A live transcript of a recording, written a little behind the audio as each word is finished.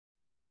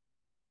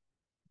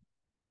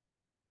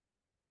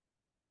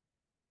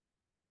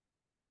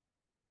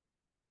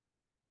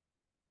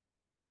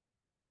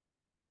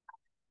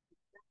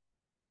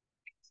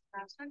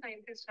Class ना time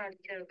पे start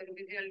किया करो,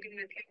 क्योंकि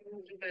अल्टीमेटली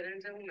वो जो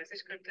पेरेंट्स है वो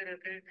मैसेज करते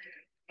रहते हैं।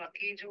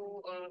 बाकी जो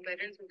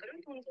पेरेंट्स होते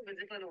हैं तो उनको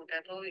विजिबल होता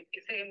है, तो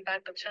इससे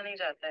इम्पैक्ट अच्छा नहीं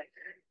जाता है।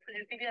 तो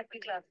जितनी भी आपकी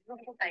क्लासेस है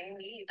उनको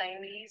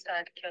टाइमली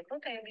स्टार्ट किया करो,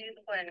 टाइमली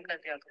उनको एंड कर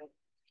दिया करो।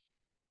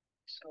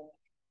 So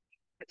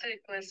it's a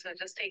request sir,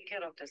 just take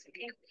care of this,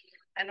 okay?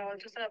 And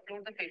also sir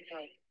upload the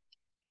paper.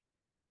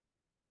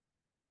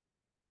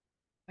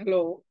 Hello.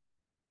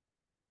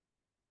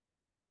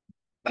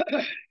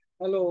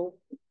 Hello.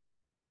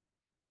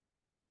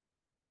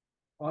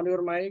 On your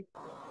mic.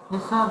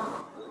 Yes, sir.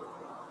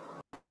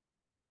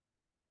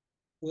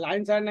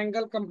 Lines and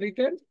angle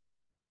completed.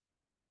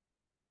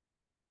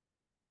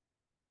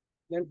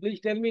 Then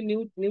please tell me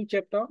new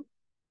chapter.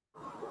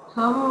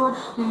 Sir, we were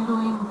still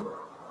doing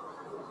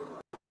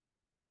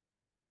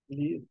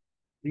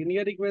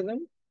Linear equation.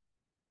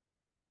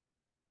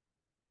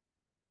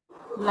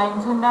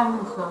 lines and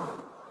angles, sir.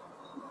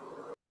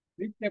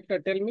 Which chapter?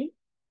 Tell me.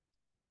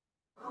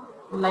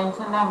 Lines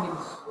and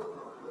angles.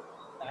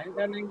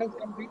 Lines and angles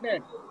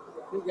completed.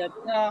 Is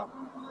extra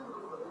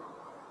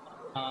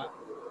uh,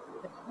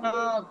 extra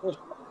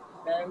question.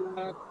 Then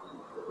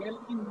tell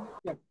me new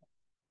chapter.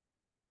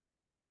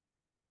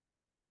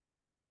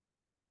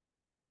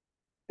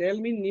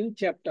 Tell me new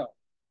chapter.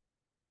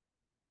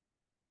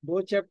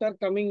 Those chapter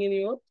coming in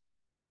your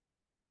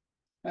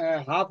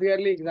half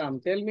yearly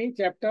exam. Tell me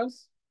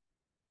chapters.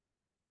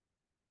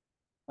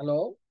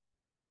 Hello.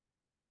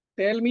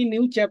 Tell me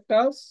new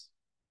chapters.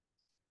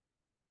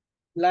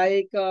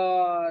 Like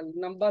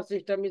number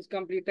system is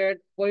completed.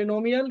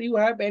 Polynomial, you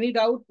have any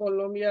doubt?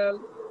 Polynomial,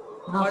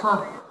 No, sir.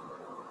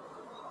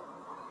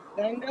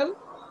 triangle,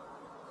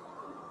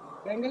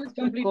 triangle is Sir,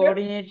 completed.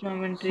 coordinate Sir,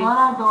 geometry. I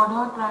don't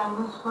have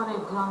triangles for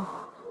exam.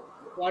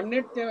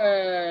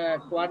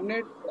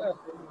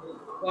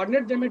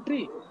 Coordinate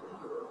geometry.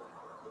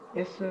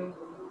 Yes, sir.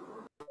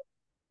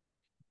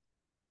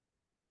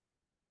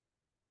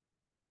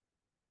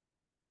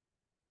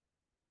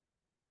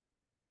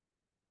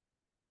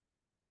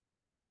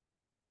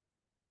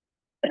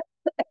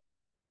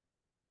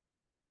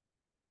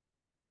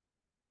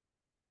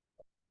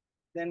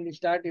 Then we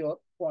start your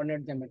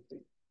coordinate geometry.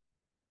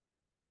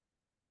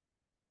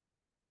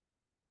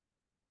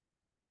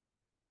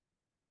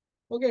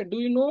 Okay, do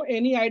you know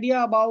any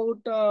idea about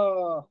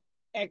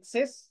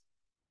axis?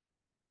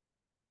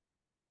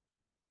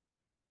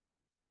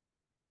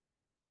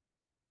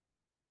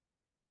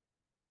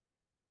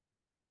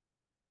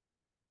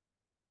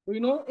 Do you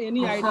know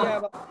any Yes, idea sir.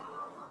 about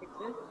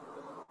axis?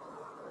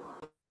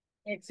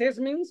 Axis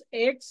means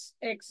x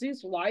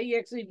axis, y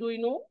axis. Do you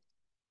know?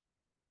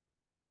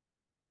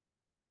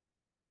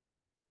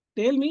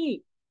 Tell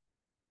me.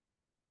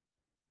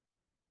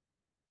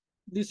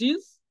 This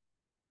is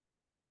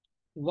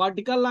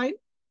vertical line,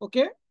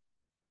 okay?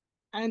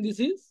 And this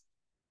is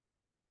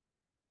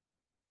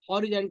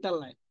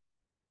horizontal line.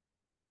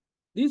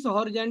 This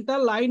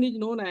horizontal line is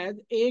known as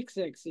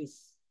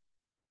x-axis,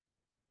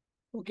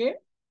 okay?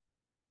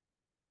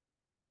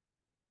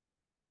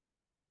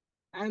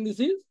 And this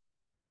is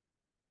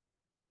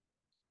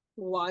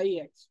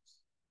y-axis.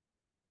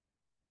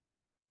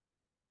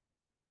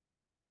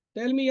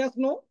 Tell me yes,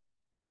 no?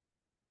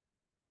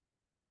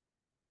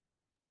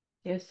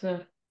 Yes,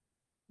 sir.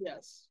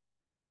 Yes.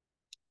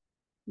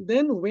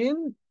 Then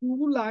when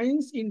two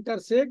lines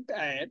intersect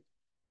at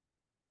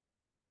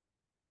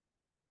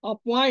a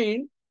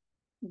point,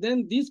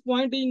 then this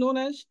point is known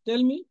as,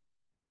 tell me,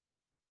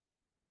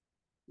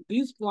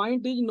 this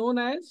point is known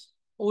as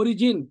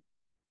origin.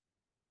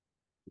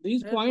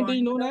 This The point is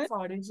point known of as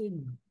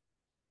origin.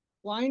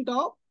 point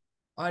of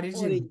Origin.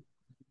 origin.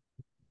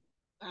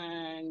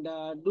 And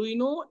do you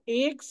know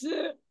x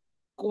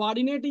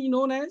coordinate is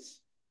known as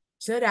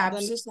Sir, the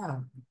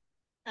abscissa.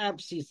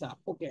 abscissa.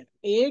 Okay.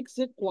 X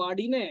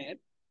coordinate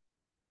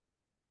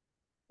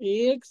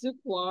is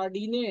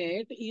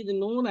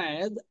known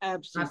as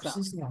abscissa.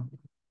 Abscissa.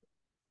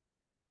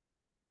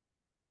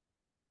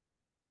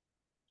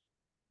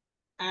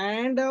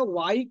 And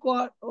y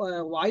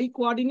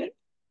coordinate,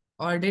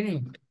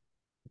 Ordinate.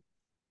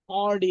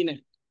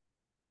 ordinate.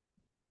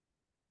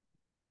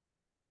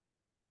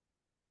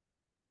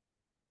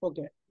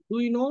 Okay. Do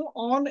you know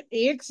on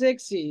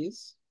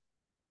x-axis,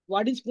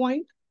 what is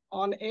point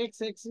on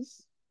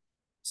x-axis?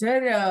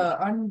 Sir,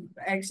 on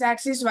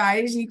x-axis, y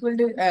is equal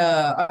to,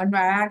 on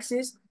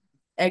y-axis,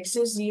 x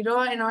is 0,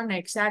 and on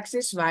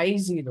x-axis, y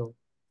is 0.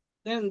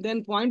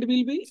 Then point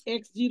will be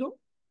x0.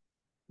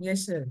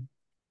 Yes, sir.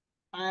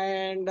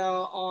 And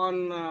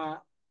on On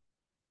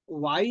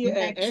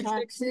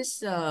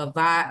x-axis,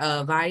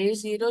 x-axis, y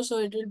is 0, so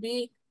it will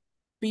be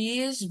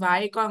p is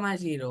y comma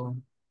 0.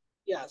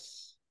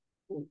 yes.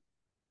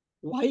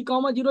 Y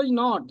comma 0 is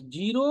not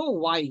 0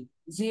 y.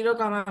 0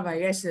 comma y.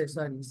 Yes, sir.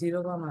 Sorry.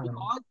 0 comma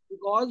y.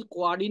 Because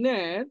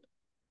coordinate,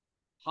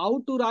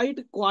 how to write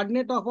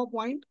coordinate of a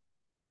point?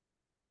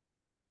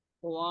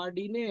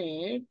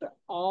 Coordinate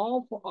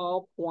of a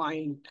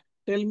point.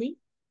 Tell me.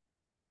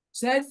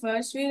 Sir,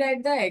 first we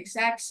write the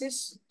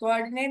x-axis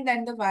coordinate,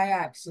 then the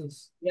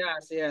y-axis.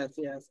 Yes.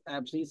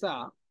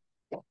 Abscissa.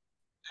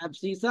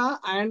 abscissa,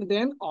 and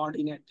then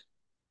ordinate.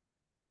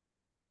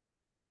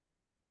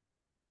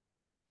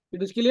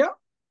 It is clear?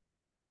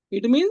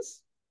 It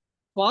means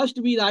first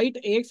we write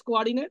x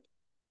coordinate,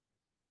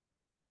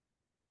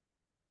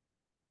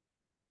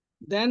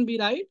 then we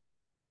write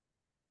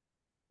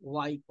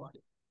y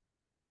coordinate.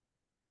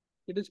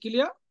 It is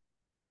clear?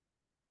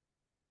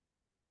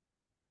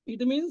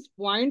 It means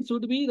point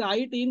should be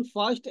right in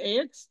first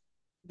x,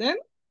 then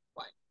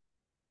y.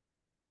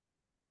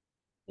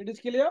 It is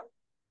clear?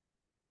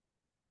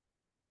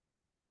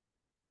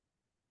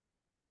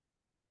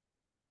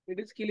 It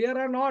is clear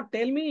or not?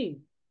 Tell me.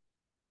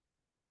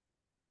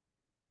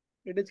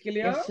 It is clear?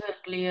 Yes, sir.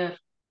 Clear.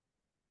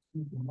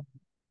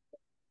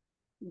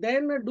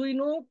 Then do you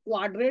know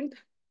quadrant? Sir,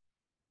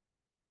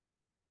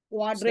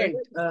 Quadrant.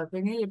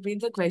 can you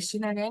repeat the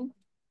question again?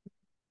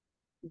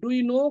 Do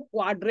you know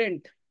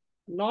quadrant?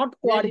 Not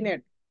Yeah,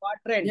 coordinate.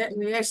 Quadrant.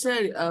 yes,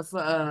 sir.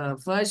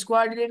 First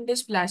quadrant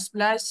is plus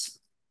plus,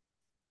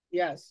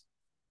 Yes.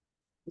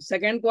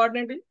 Second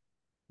quadrant is,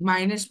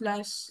 minus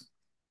plus,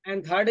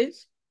 and third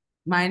is,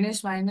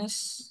 minus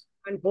minus,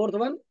 and fourth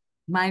one.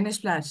 minus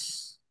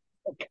plus.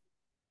 Okay.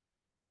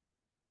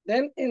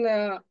 Then in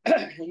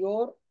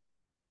your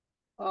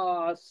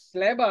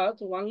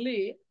syllabus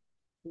only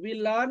we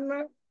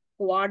learn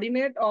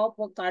coordinate of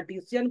a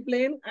Cartesian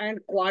plane and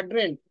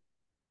quadrant.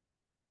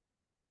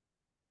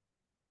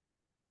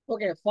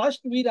 Okay,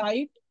 first we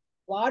write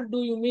what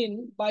do you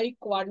mean by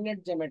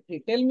coordinate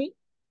geometry? Tell me.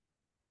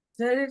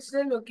 Sir, it's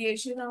the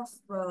location of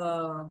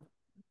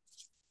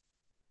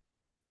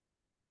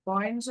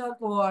points or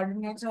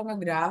coordinates on a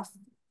graph.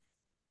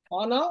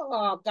 On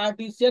a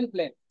Cartesian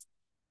plane.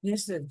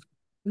 Yes, sir.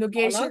 On a,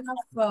 Location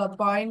of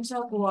points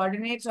or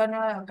coordinates on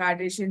a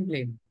Cartesian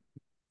plane.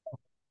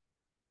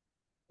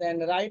 then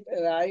write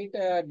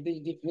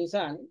the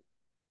definition.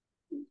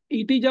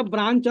 It is a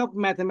branch of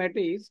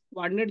mathematics.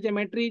 Coordinate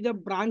geometry is a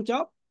branch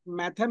of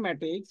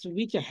mathematics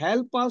which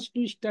help us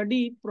to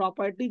study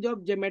properties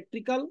of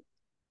geometric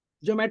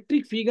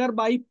figure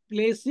by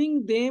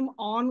placing them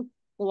on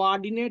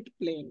coordinate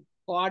plane.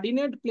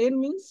 Coordinate plane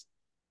means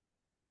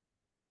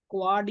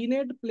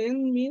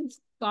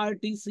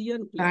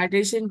Cartesian plane.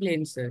 Cartesian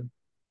plane, sir.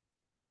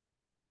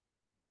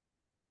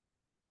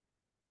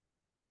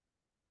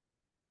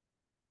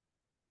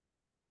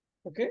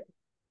 Okay.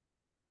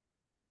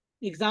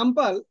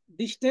 Example,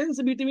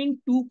 distance between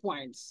 2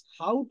 points.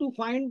 How to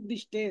find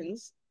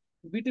distance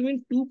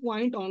between 2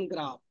 points on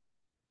graph?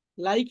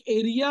 Like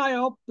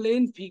area of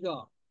plane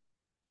figure.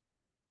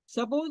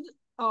 Suppose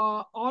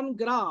on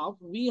graph,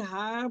 we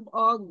have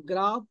a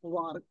graph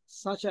work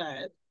such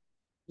as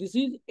this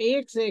is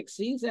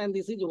x-axis and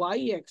this is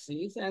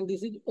y-axis and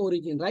this is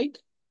origin, right?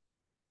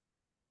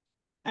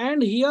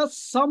 And here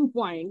some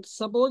points,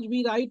 suppose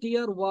we write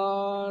here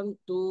 1,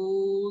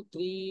 2,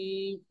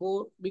 3,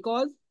 4,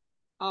 because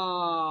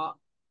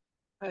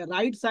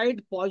right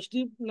side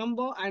positive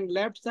number and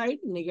left side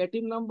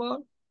negative number,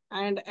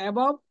 and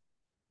above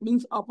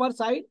means upper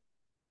side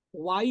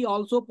y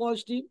also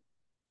positive,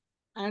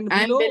 and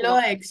And below below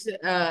y.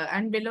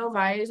 and below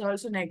y is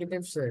also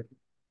negative, sir.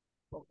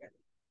 Okay.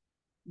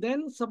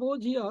 Then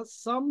suppose here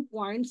some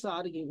points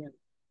are given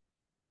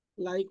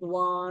like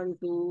 1,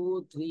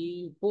 2,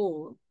 3,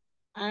 4,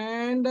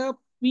 and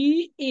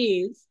P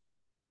is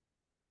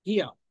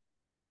here.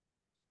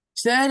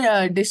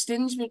 Sir,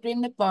 distance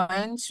between the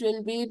points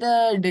will be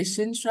the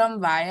distance from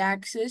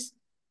y-axis,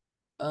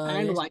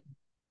 And yes, y.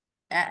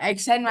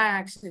 x and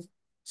y-axis.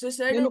 So,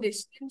 sir, Then the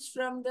distance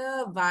from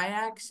the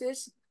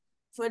y-axis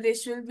for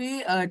this will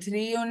be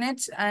 3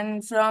 units,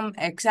 and from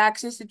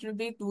x-axis it will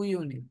be 2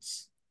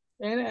 units.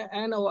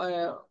 and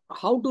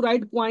how to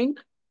write point?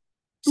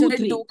 So, 2,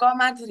 3. 2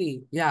 comma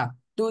 3. Yeah,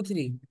 2,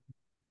 3.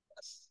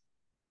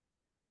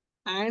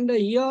 And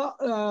here,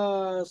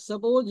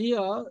 suppose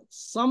here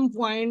some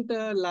point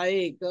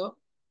like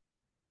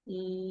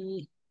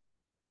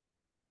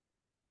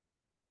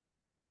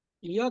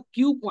here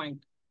Q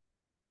point.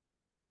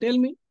 Tell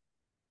me.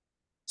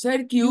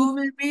 Sir, Q Q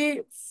will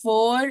be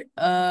 4,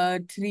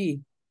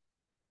 3.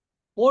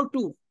 4,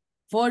 2.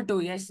 4, 2,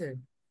 yes, sir.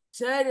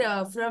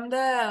 Sir, from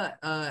the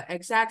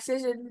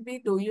x-axis, it will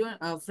be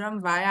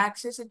from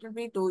y-axis, it will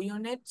be 2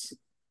 units.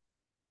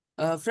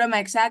 From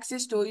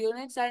x-axis, 2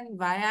 units, and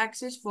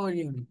y-axis, 4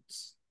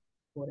 units.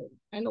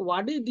 And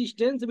what is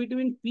distance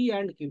between P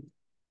and Q?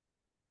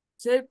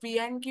 Sir, P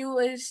and Q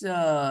is,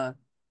 sir,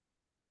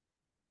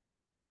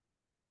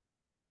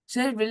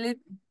 will it,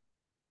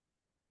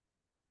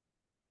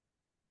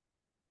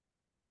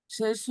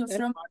 sir, so Then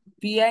from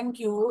P and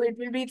Q, it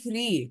will be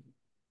 3.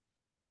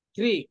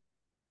 3.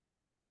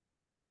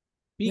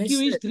 Yes,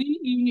 PQ is sir. 3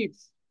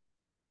 units.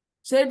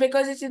 Sir,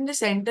 because it's in the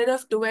center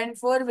of 2 and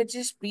 4, which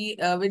is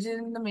which is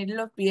in the middle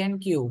of P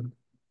and Q.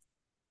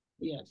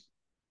 Yes.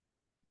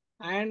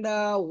 And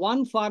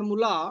one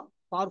formula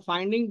for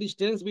finding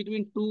distance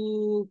between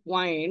 2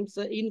 points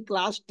in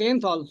class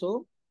 10th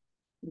also.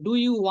 Do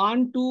you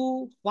want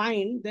to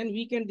find? Then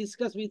we can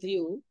discuss with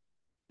you.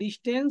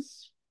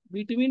 Distance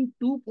between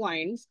 2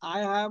 points.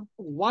 I have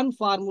one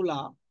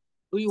formula.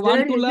 Do you Sir,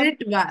 want to is learn?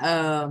 it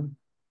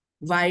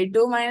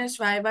y2 minus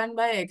y1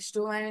 by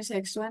x2 minus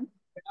x1.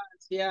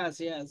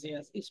 Yes.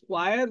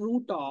 Square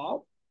root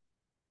of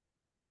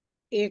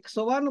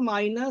x1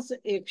 minus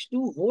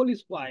x2 whole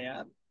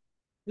square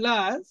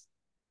plus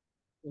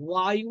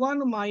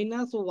y1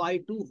 minus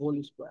y2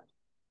 whole square.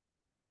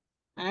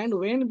 And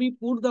when we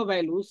put the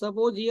value,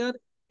 suppose here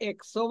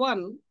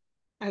x1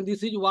 and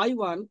this is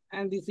y1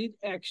 and this is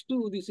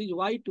x2, this is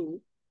y2.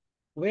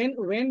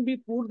 When we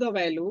put the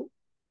value,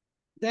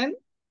 then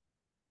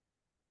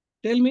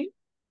tell me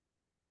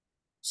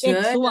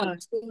Sir,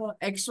 x1 so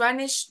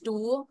x1 is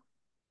 2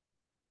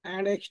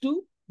 and x2,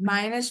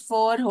 minus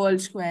 4 whole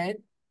square,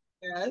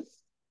 yes.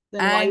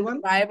 Then and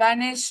y1,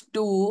 y1 is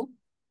 2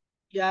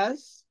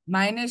 yes.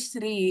 minus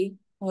 3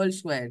 whole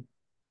square.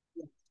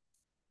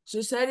 So,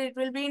 sir, it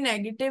will be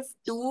negative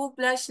 2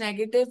 plus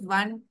negative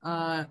 1,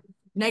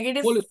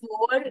 negative Whole,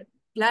 4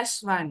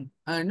 plus 1.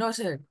 No,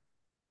 sir.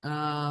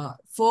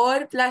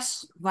 4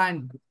 plus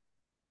 1.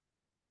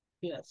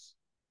 yes.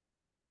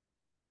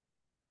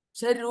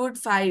 Sir, root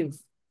 5.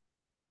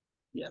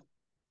 Yeah.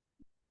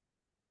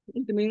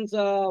 It means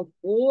 4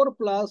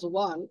 plus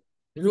 1,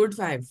 Root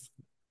 5.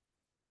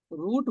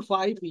 root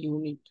 5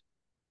 unit.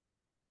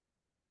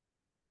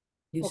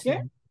 Yes, Okay.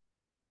 sir.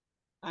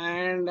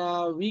 And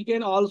we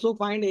can also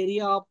find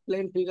area of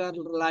plane figure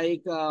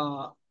like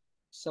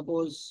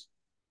suppose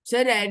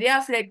Sir, area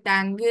of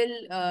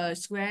rectangle,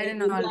 square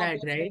and all area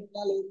of that,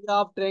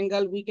 right?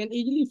 triangle we can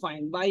easily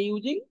find by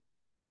using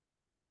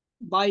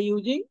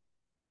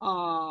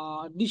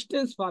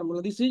distance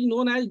formula. This is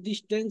known as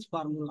distance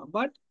formula,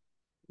 but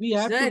we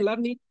have to Sir,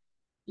 learn it.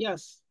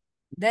 Yes.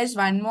 there's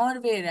one more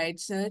way, right,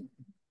 sir?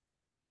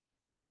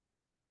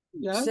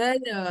 Yeah.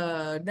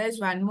 Sir, there's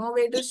one more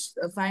way to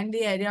find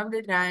the area of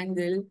the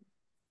triangle.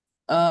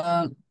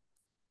 Uh,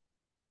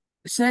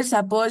 Sir,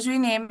 suppose we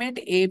name it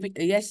AB.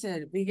 Yes,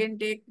 sir. We can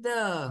take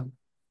the,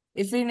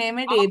 if we name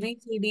it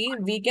ABCD,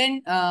 we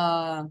can,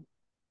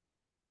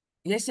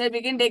 yes, sir,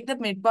 we can take the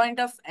midpoint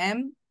of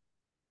M.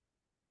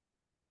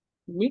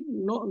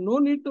 No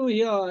need to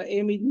here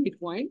aim is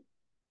midpoint.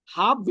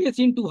 Half base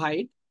into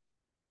height.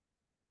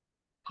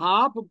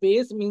 Half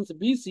base means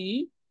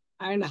BC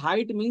and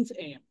height means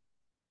AM.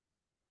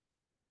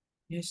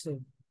 Yes, sir.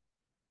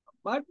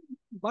 But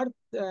but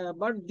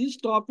this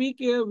topic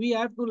we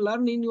have to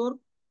learn in your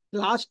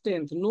class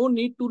 10th. No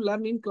need to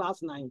learn in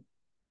class 9.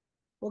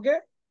 Okay?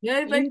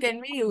 Yeah, but In can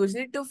we use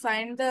it to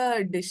find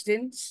the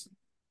distance?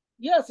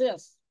 yes.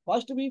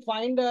 First we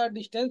find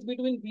distance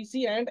between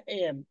BC and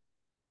AM.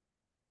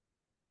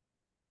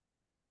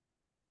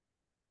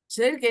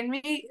 Sir, can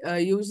we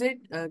use it?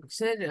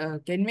 Sir,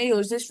 can we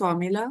use this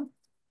formula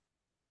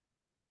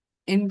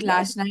in Yes,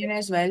 class 9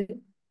 as well?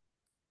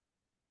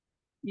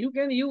 you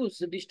can use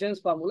distance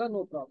formula,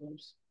 no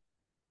problems.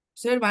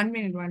 Sir, 1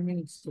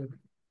 minute, sir.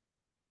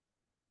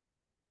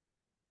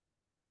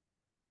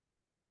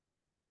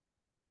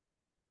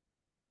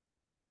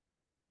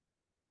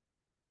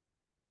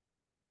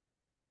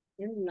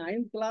 In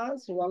 9th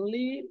class,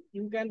 only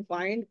you can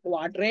find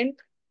quadrant,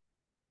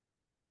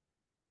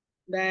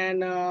 then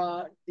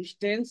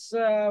distance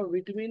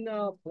between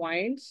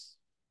points.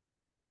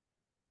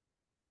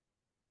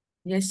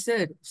 Yes,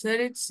 sir. Sir,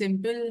 it's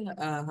simple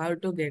how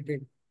to get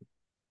it.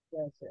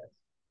 Yes.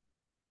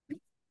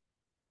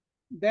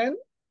 Then,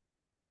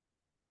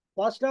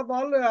 first of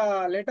all,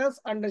 let us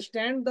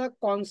understand the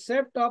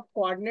concept of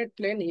coordinate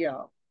plane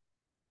here.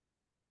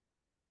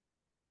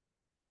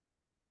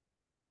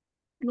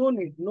 No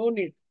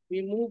need.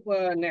 We move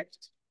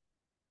next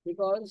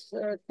because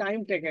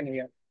time taken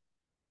here.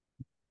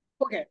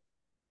 Okay.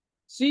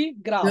 See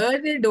graph.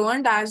 Sir, they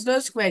don't ask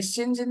those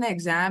questions in the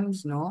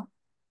exams, no?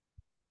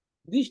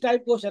 This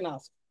type question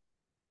asked.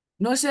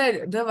 No,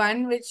 sir, the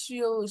one which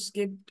you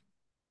skipped.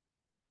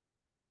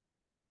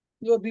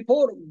 Your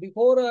before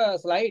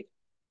slide.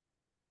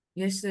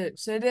 Yes, sir.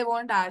 Sir, they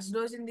won't ask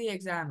those in the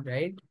exam,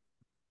 right?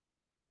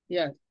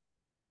 Yes.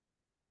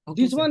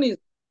 Okay, This sir.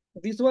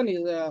 this one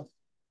is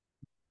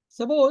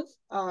suppose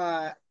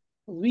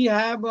we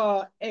have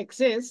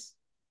axis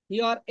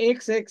here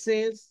x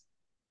axis,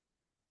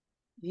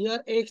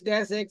 here x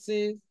dash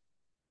axis,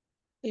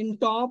 in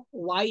top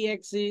y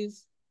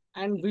axis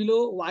and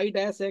below y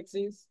dash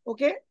axis.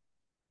 Okay.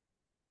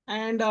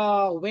 And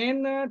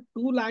when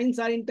two lines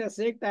are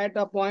intersect at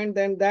a point,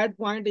 then that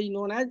point is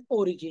known as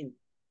origin.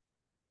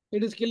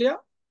 It is clear?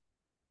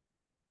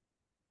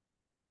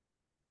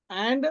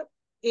 And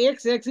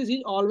x axis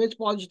is always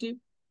positive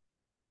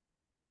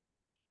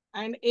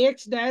and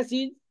x dash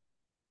is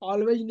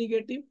always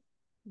negative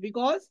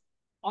because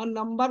on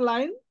number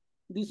line,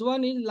 this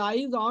one is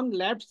lies on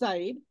left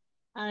side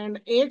and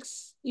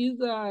x is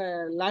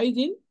lies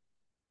in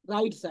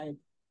right side.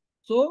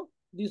 So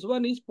this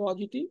one is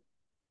positive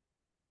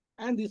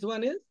and this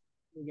one is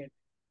negative.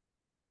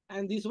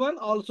 And this one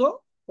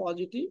also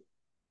positive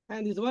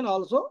and this one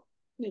also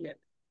negative.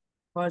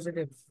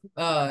 Positive.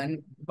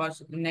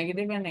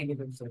 Negative and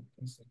negative, sir.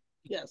 Yes, sir.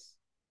 Yes.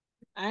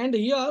 And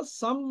here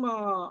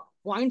some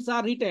points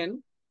are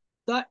written.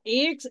 the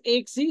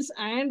x-axis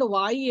and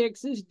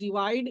y-axis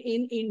divide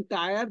in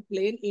entire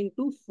plane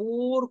into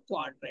 4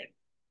 quadrants.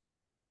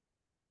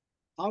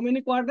 How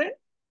many quadrants?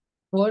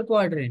 4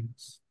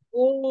 quadrants.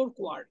 4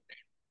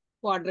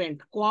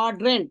 quadrant.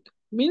 Quadrant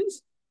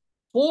means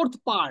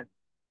fourth part.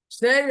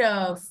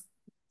 Sir,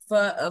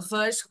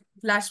 first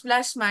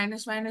plus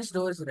minus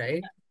those,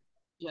 right?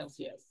 Yes,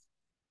 yes.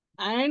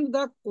 And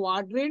the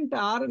quadrant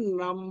are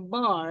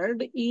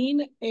numbered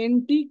in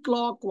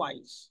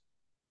anti-clockwise.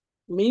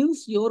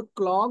 Means your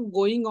clock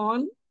going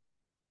on.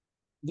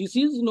 This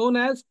is known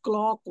as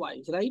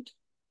clockwise, right?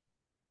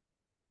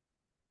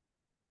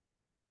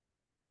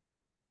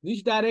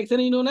 This direction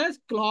is known as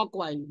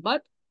clockwise,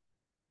 but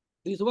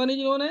this one is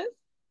known as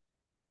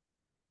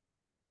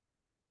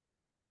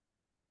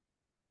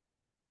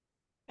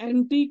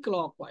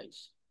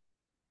anti-clockwise,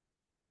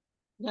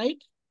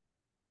 right?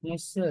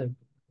 Yes, sir.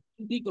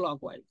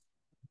 Anti-clockwise.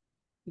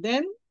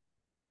 Then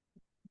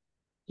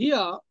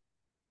here,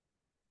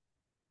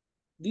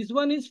 this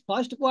one is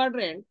first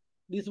quadrant,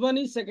 this one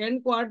is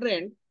second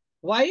quadrant.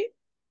 Why?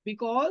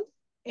 Because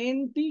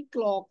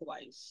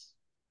anti-clockwise.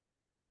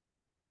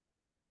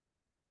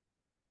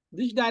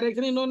 This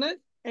direction is known as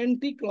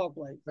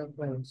anti-clockwise.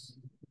 Clockwise.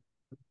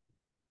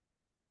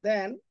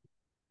 Then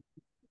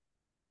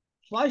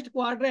first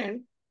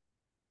quadrant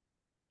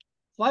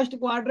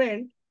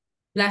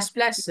Plus,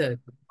 sir.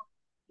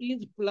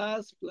 is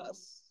plus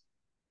plus.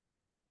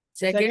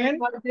 Second Second,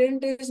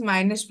 quadrant is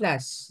minus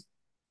plus.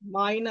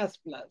 minus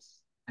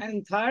plus.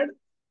 And third,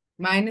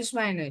 Minus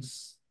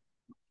minus.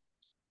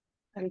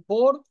 and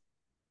fourth,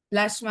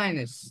 Plus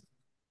minus.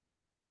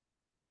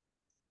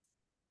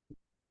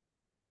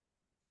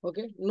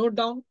 okay, note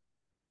down.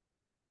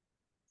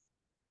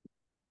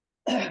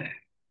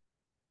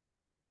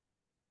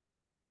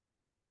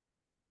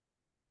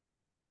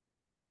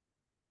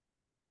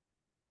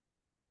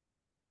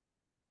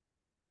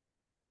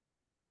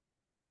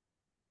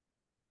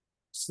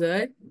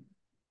 Sir,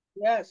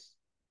 Yes,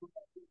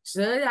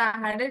 sir, I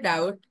had a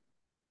doubt.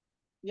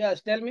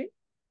 yes, tell me.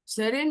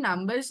 Sir, in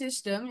number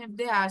system, if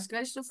they ask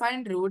us to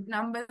find root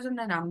numbers on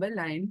the number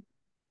line,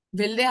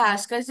 will they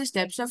ask us the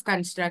steps of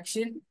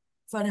construction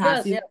for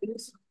half Yes, yes,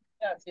 units?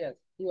 yes, yes.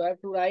 You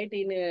have to write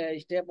in a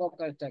step of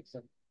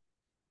construction.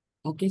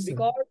 Okay, sir.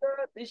 Because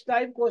this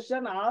type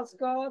question ask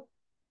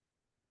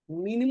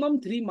minimum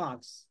 3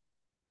 marks.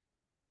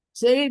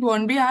 Sir, it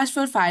won't be asked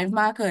for 5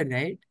 marker,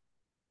 right?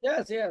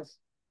 Yes, yes.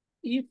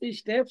 If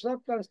steps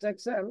of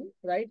construction,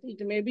 right,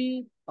 it may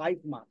be 5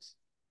 marks.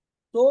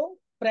 So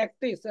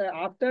practice.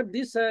 After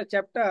this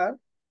chapter,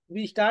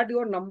 we start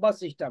your number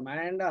system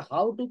and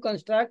how to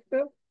construct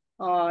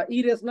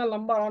irrational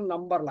number on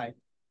number line.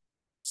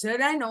 Sir,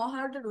 I know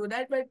how to do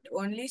that, but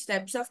only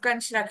steps of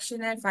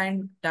construction I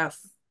find tough.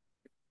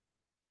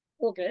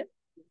 Okay,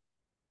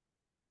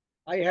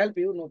 I help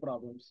you, no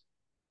problems.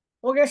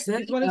 Okay, Sir,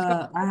 this one is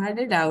I had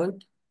a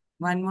doubt.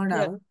 One more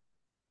yes, doubt.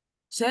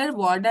 Sir,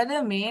 what are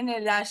the main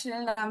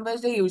irrational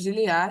numbers they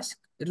usually ask?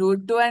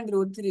 Root 2 and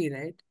root 3,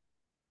 right?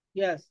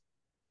 yes.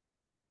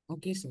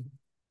 Okay, sir.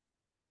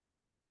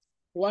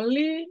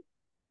 Only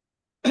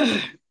uh,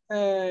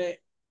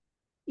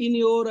 in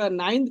your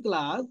ninth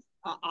class,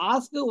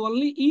 ask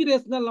only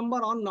irrational number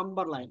on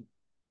number line.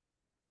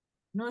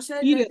 No, sir,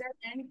 but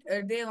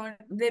Irrational.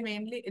 I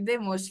meant they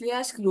mostly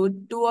ask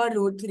root 2 or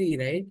root 3,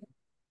 right?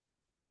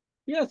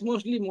 Yes,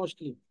 mostly.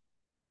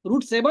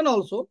 Root 7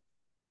 also.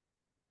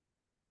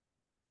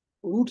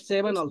 Root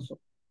 7 also.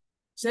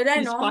 Sir, I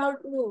Is know how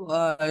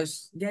to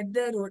get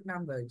the root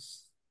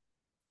numbers.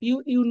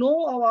 you know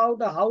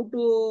about how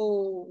to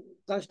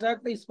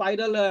construct a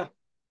spiral.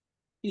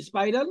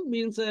 Spiral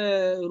means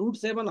root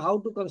 7 how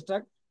to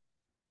construct a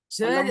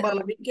Sir, number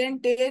line. we can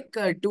take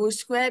 2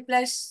 square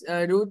plus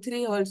root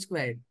 3 whole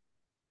square.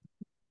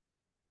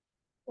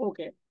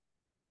 Okay.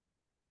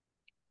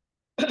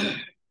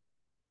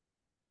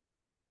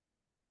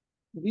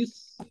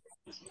 This,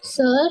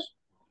 Sir,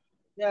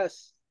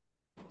 yes.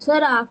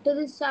 sir, after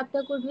this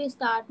chapter, could we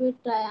start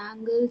with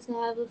triangles?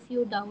 I have a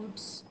few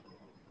doubts.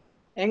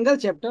 Angle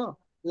chapter.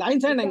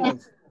 Lines and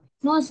angles.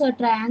 No, sir,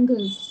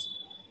 triangles.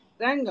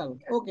 Triangle.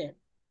 Okay.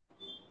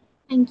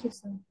 Thank you,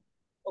 sir.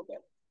 Okay.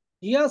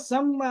 Here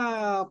some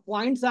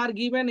points are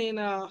given in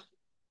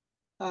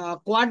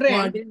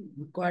quadrant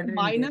Quadrant, yes.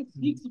 minus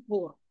 6,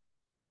 4.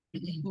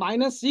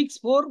 Minus 6,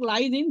 4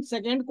 lies in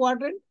second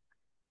quadrant.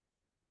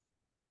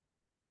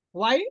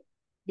 Why?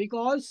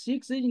 Because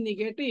 6 is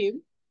negative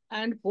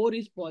and 4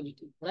 is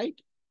positive, right?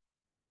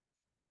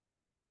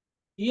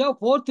 Here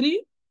 4,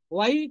 3.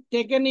 Why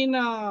taken in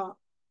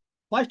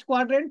first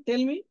quadrant?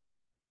 Tell me.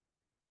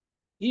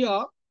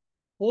 Here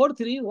 4,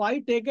 3. Why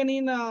taken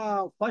in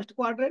first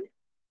quadrant?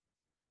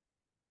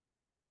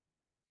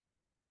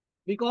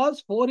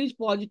 Because 4 is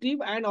positive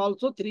and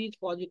also 3 is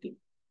positive.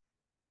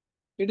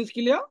 It is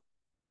clear?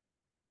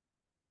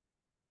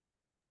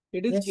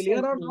 It is Yes, sir.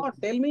 clear or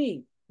not? Tell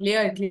me.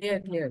 Clear.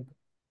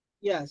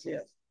 Yes,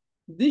 yes.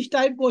 This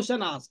type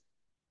question asked.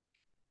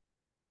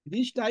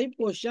 This type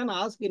question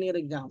asked in your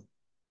exam.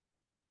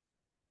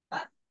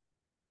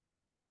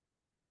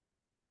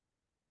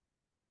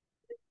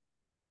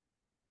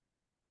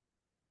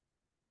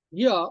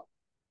 Here,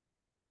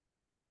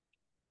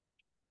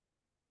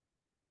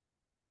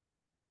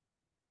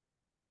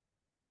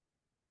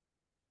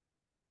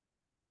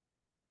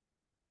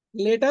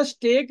 let us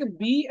take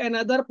B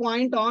another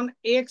point on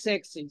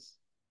x-axis.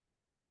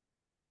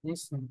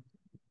 Yes, sir.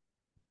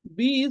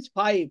 B is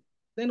 5.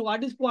 Then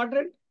what is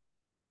quadrant?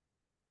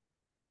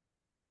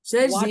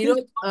 Sir, What 0,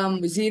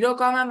 is 0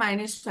 comma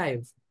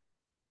 -5.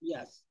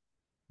 yes.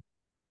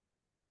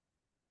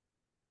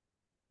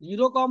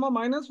 0 comma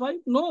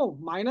 -5? No,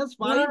 No, no, -5.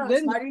 no,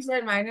 Then sorry,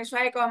 sir,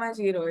 -5 comma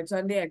 0. It's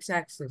on the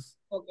x-axis.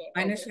 okay,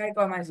 okay. -5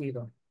 comma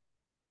 0.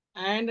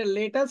 And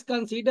let us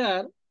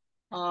consider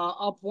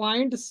a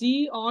point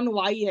C on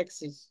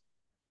y-axis.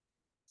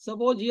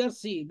 Suppose here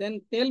C.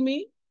 Then tell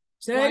me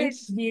Sir,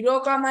 it's points. 0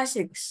 comma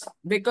 6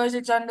 because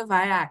it's on the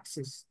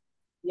y-axis.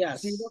 0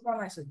 Yes.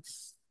 comma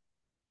 6.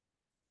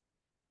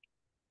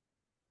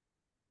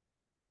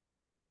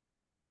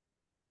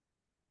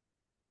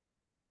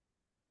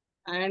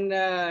 And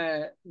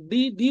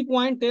D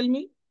point, tell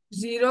me.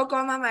 0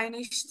 comma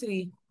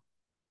 -3.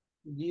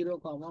 0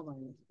 comma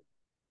minus.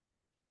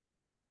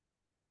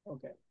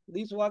 Okay.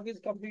 This work is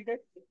completed.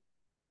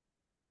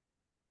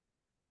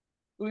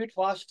 Do it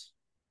fast.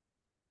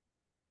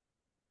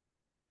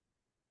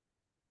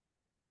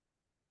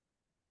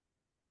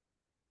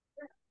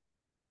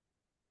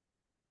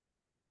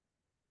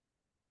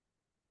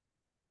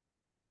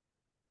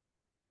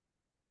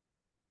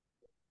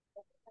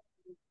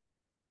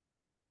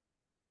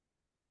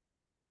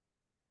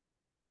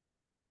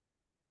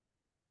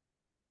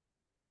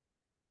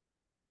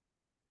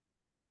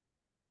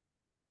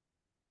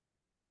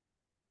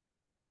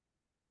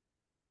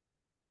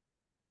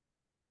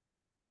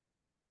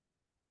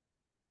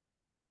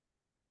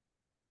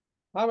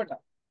 हाँ बेटा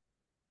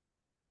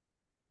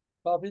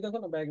coffee देखो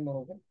ना bag में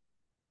होगा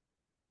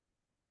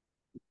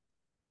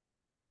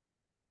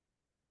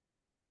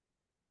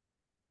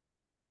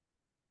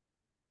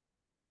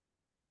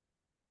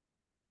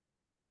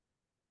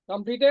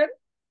completed.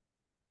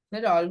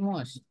 Sir,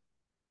 almost.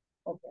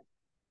 Okay.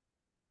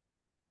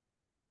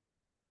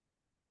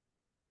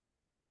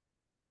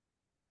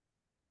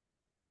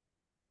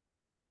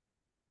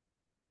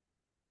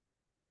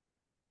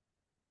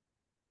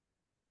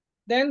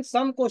 Then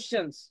some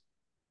questions.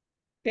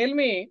 Tell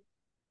me,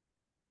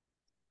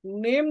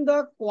 name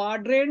the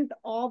quadrant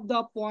of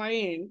the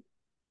point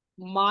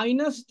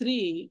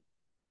 -3.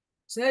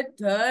 Sir,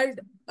 third,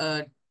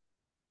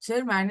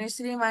 sir,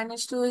 -3,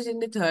 -2 is in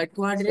the third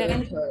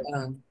quadrant.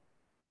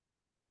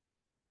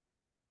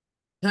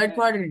 Third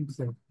quadrant,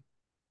 sir.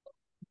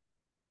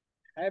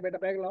 है बेटा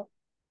bag लाओ.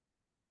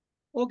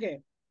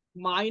 Okay.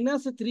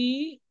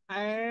 -3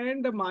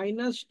 and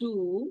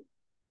 -2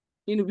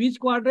 in which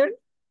quadrant?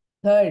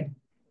 Third.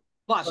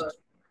 First.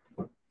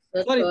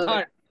 Sir, Sorry,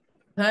 third.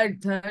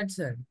 third. Third,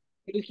 sir.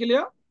 It is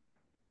clear?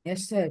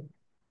 Yes, sir.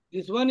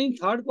 This one in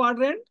third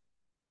quadrant.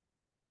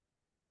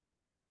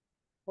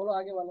 खोलो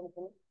आगे वाला में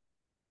खोलो.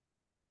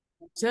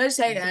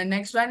 Sir,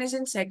 next one is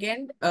in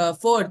second.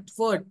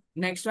 Fourth.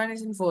 Next one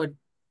is in fourth.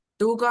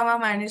 2 comma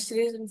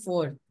 -3 is in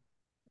fourth.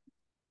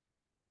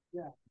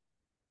 Yeah.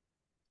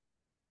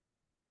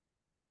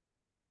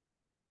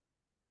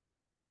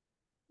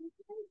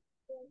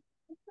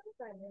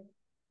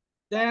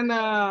 Then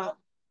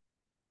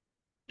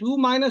 2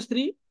 minus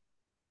 3.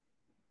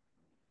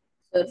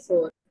 Sir,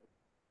 4.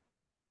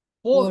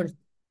 Fourth.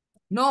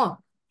 No.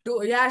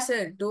 2. Yeah,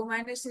 sir. 2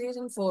 -3 is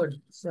in fourth.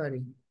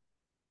 Sorry.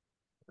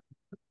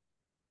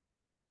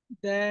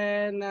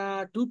 Then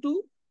 2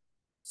 2.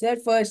 Sir,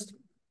 first.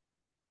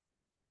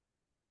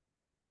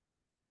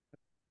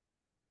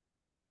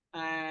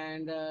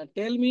 And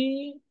tell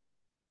me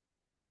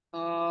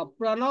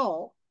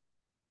Pranav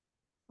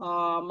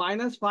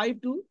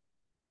 -5 2.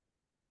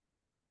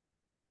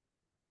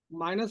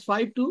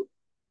 -5 2.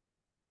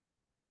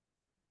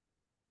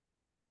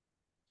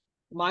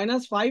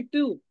 -5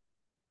 2.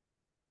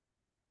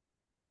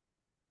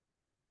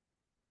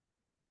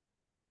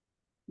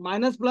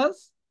 Minus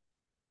plus.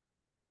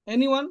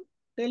 Anyone?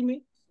 Tell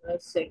me.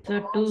 Sir,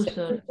 2,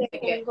 sir.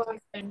 Second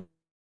quadrant.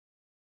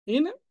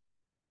 In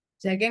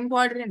Second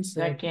quadrant,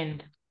 sir.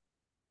 Second.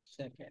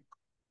 second.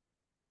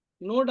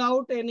 No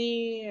doubt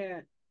any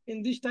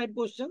in this type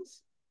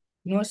questions?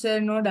 No, sir.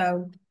 No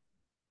doubt.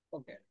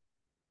 Okay.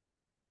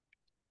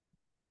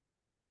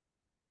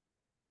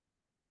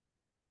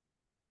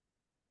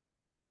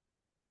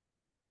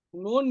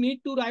 No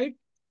need to write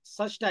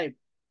such type.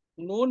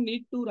 No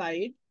need to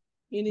write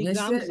in Yes,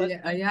 exam sir. such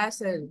Yeah,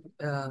 sir.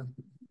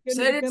 you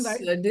Sir, can it's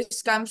write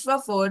this comes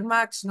for 4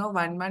 marks, no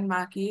 1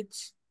 mark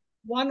each.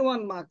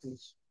 1 mark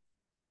each.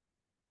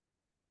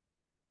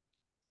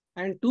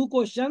 And 2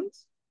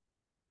 questions.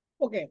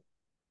 Okay.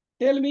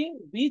 Tell me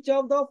which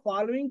of the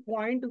following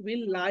point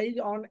will lie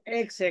on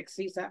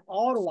x-axis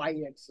or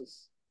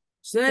y-axis.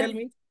 Sir, Tell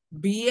me.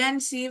 B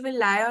and C will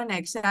lie on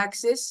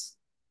x-axis.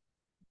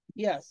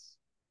 Yes.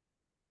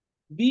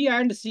 B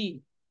and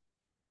C.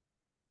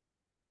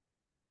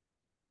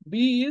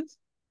 B is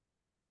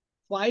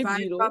 5,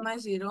 50 comma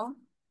 0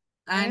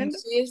 and and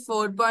C is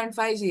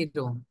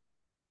 4.50.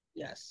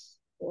 yes.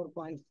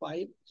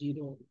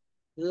 4.50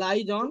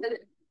 lies on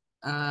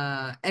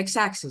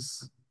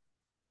x-axis.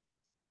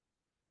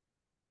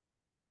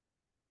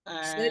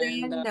 Sir,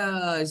 and and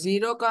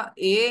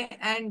A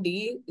and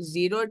D,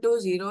 0 to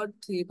 0,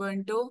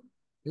 3.2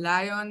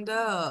 lie on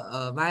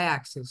the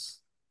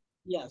y-axis.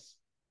 yes.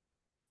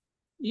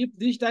 If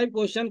this type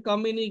question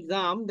come in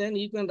exam, then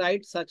you can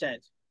write such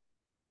as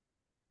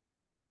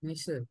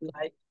Yes, sir.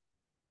 like,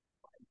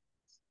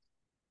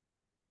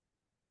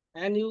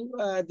 and you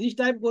this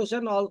type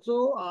question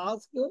also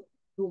ask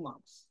 2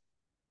 marks.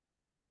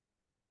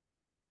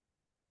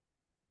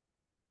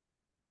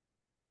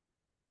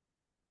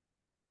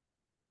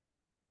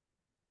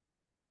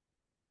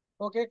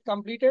 Okay,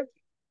 completed.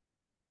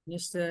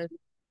 Yes, sir.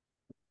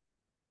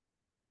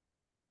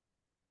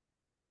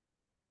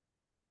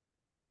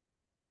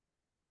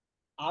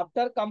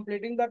 After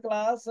completing the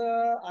class,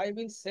 I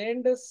will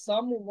send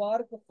some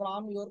work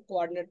from your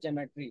coordinate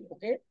geometry.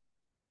 Okay.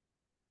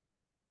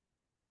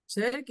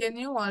 Sir, can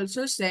you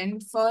also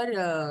send for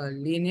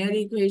linear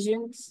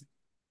equations?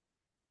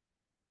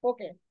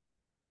 Okay.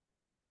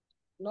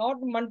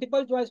 Not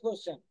multiple choice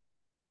question.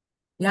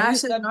 Yeah, Only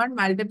sir, not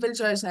multiple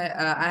choice.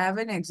 I have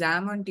an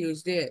exam on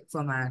Tuesday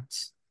for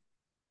maths.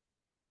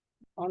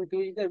 on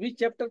Tuesday. Which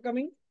chapter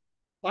coming?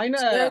 Final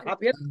Sir, half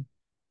year.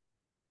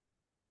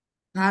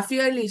 half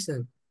yearly,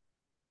 sir.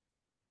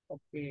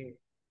 Okay.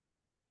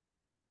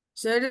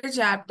 Sir, the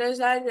chapters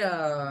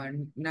are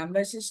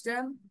number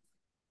system,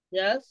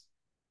 Yes.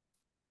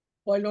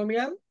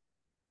 Polynomial.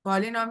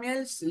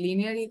 polynomials,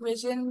 linear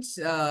equations,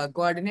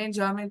 coordinate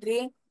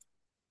geometry,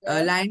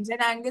 Yes. lines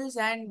and angles,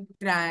 and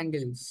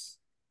triangles.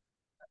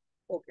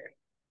 Okay.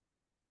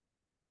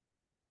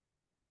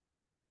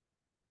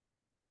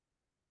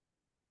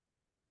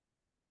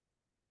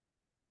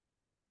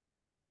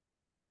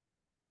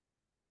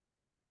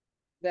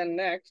 Then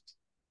next.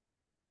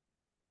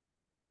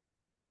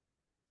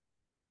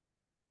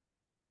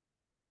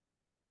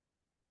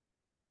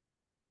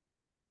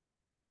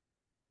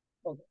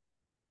 Okay.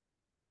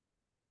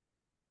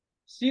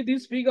 See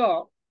this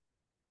figure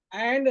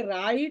and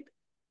write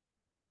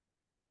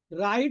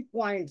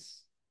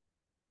points.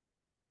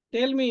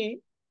 Tell me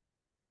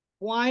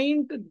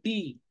point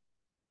D.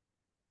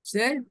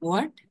 Sir,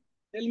 what?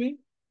 Tell me.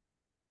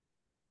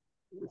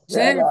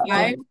 Sir, Sir, 5,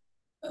 y,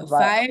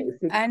 5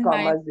 6 and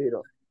comma my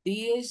 0. D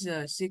is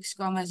 6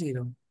 comma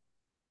 0.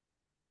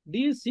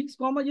 D is 6,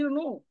 0.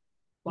 No.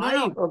 No, 5.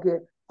 no. Okay,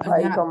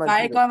 5 Yeah, comma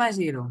 5 0. comma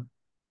 0.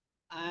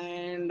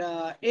 And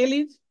L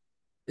is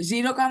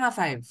 0 comma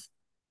 5.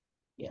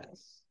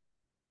 yes.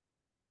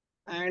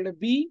 And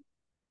B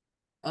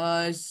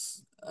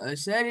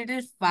Sir, it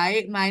is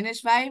 5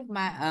 minus 5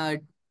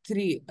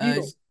 3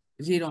 0.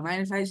 0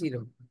 minus 5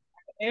 0.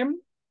 M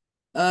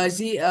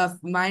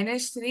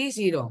Minus 3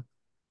 0.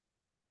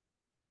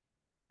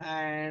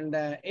 and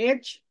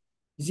H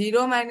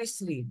 0 minus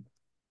 3.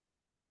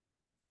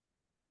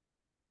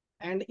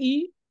 and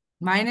E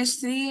Minus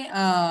 3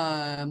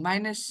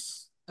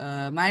 minus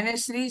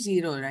 3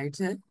 0, right,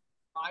 sir?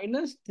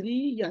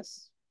 -3.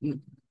 Yes.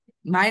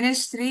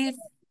 Minus 3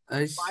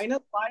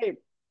 -5.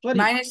 Sorry.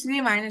 minus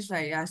 3 minus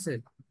 5, yeah,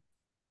 sir.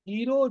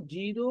 0,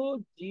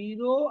 0,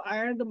 0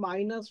 and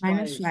 -5.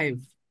 Minus 5.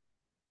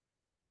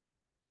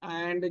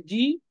 And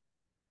G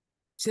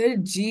Sir,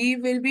 G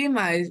will be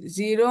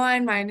 0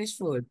 and minus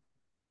 4.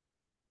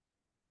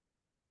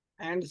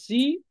 and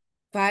C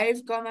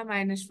 5 comma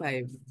minus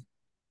 5.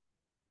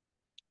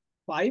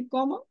 5,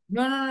 comma.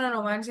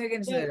 No. 1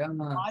 second, Yes. sir.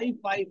 5,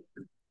 5.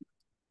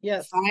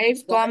 Yes.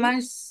 5 Why?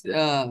 comma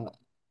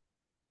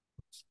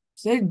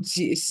sir,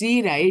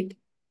 C, right?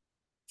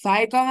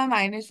 5 comma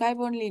minus 5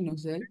 only, no,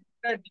 sir.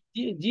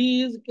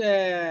 G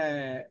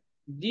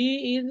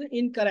is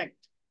incorrect.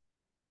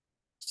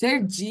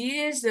 Sir, G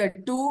is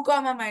 2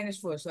 comma minus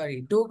 4.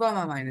 Sorry, 2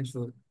 comma minus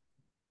 4.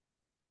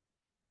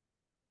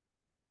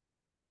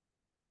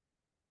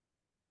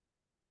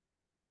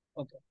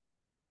 Okay.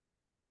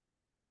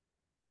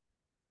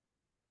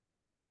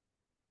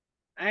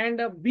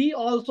 And B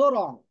also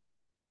wrong.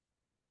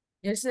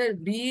 Yes, sir.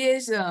 B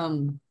is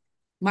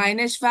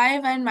minus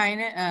 5 and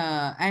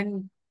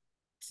minus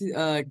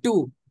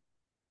 2.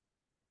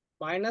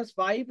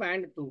 -5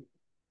 and 2.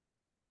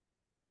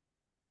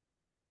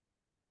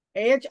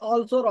 H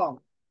also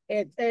wrong.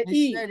 Yes,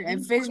 E. sir.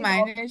 F is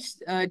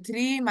minus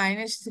 3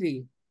 minus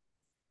 3.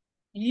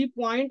 E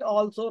point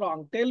also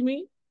wrong. Tell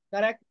me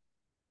correct.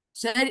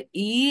 Sir,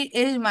 E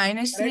is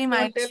minus 3 Correct one,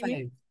 minus tell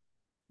me. 5.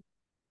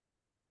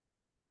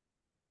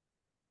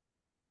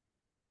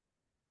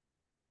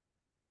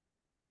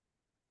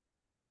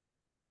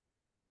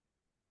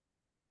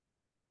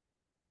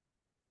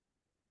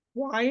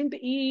 Point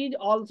E is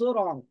also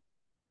wrong.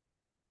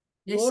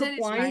 Yes, Your sir.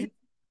 point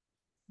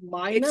It's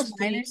 -3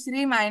 minus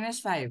 3 minus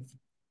 5.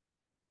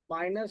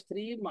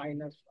 -3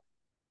 -5.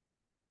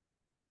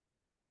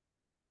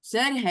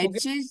 Sir,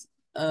 H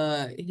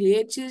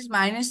is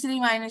minus 3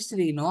 minus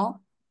 3,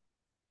 no?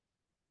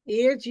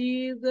 H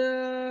is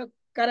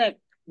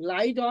correct.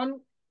 Lies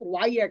on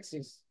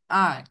y-axis.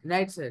 Ah,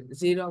 right, sir.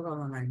 0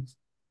 comma minus.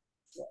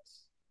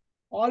 Yes.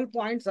 All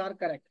points are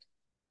correct.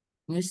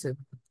 Yes, sir.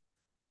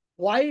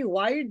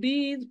 Why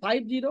D is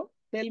 50?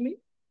 Tell me.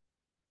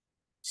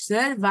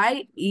 Sir,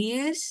 why E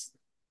is?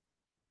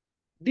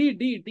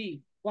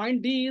 D.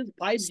 Point D is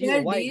 50.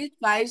 Sir, Why? D is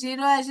 50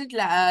 as it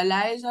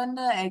lies on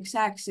the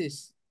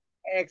x-axis.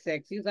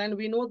 X-axis, and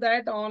we know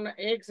that on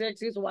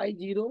x-axis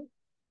y0.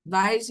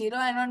 Y0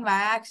 and on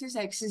y-axis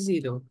x is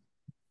 0.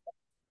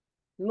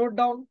 Note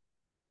down.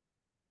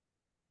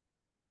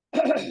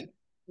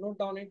 Note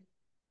down it.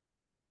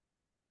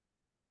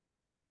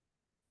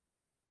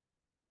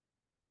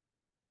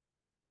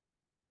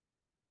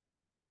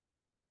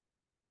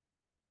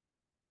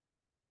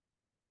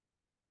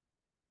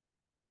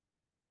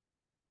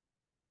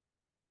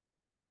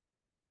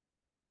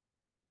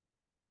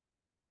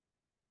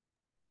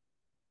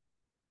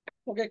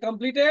 Okay,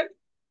 completed.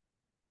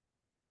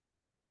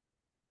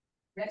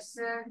 Yes,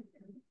 sir.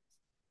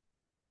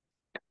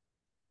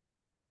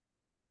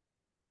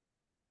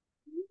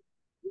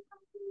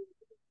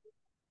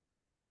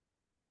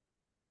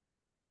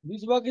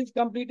 This work is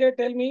completed.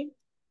 Tell me.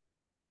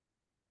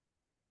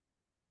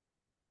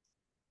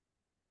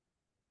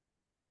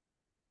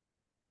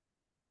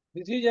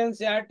 This is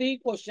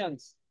NCERT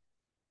questions.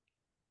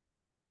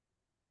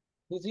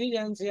 This is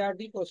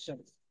NCERT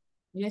questions.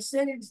 Yes,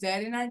 sir, it's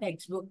there in our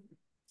textbook.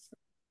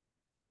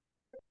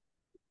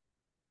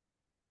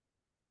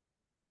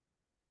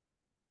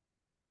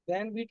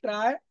 Then we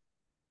try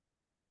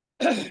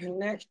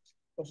next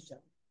question.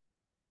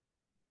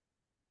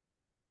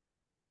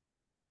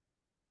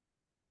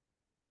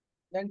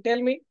 Then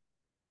tell me,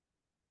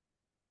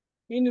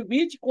 in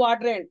which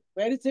quadrant?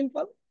 Very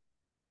simple.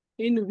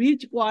 In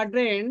which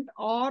quadrant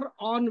or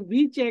on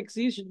which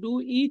axis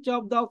do each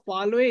of the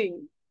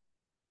following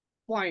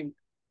point?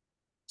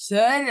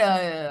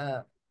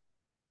 Sir,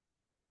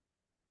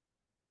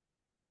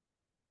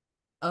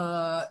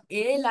 A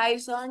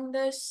lies on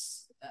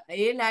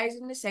A lies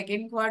in the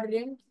second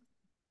quadrant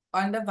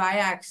on the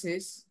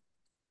y-axis.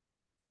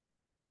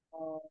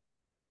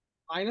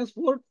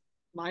 -4,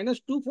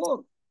 -2,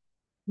 4.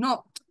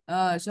 No,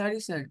 sorry,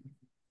 sir.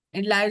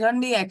 It lies on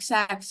the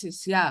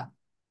x-axis, yeah.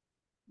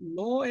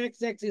 No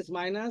x-axis,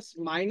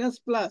 minus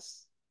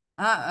plus.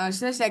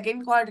 Sir,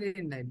 second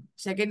quadrant then.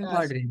 Second Yes.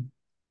 quadrant.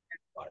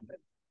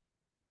 Quadrant.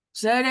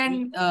 Sir,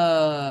 and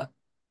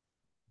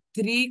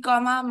 3,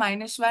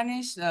 -1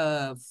 is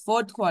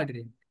fourth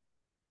quadrant.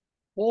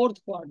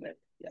 Fourth quadrant,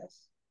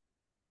 yes.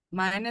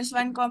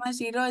 -1,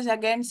 0 is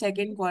again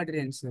second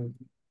quadrant, sir.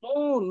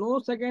 No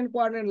second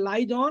quadrant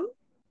lies on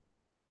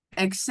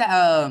X-axis,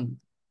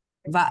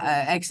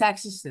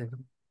 sir.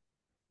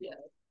 yeah.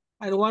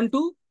 And 1,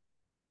 2,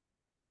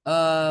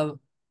 Uh,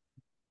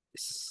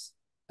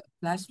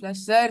 plus,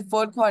 sir,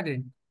 fourth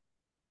quadrant.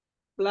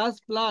 plus.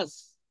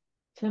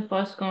 So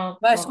first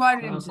First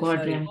quadrant, sir,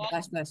 sorry.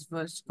 quadrant.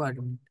 First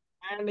quadrant.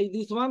 And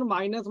this one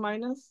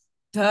minus.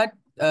 Third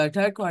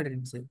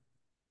quadrant, sir.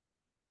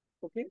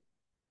 Okay.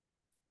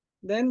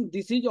 Then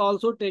this is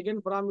also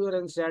taken from your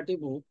NCERT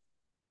book.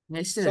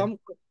 Yes, sir.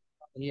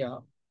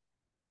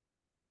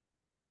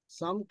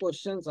 Some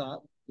questions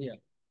are here.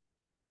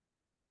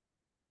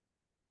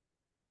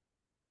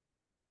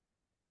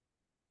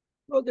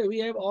 Okay, we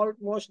have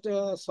almost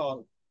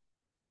solved.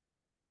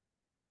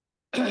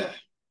 To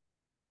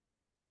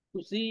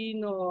see in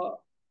your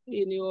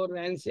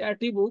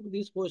NCERT book,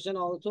 this question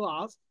also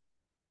asked.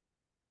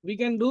 We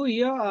can do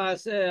here.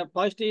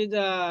 First is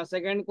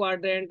second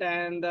quadrant,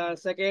 and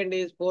second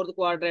is fourth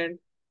quadrant,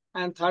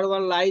 and third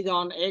one lies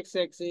on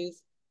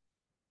x-axis.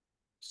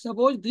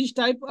 Suppose this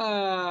type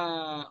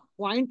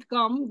point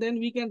come, then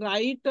we can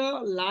write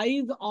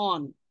lies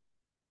on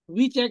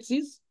which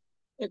axis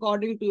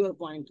according to your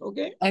point.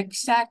 Okay,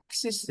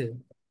 X-axis, sir.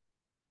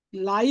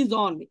 lies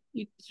on.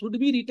 It should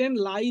be written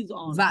lies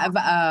on.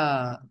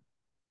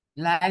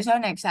 Lies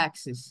on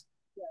x-axis.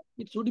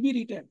 It should be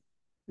written.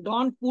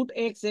 Don't put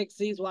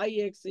x-axis,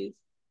 y-axis.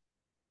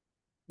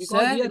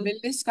 Because Sir, here, will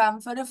this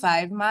come for a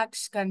 5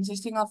 marks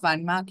consisting of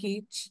 1 mark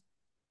each?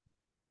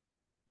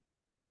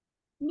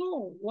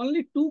 no,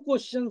 only two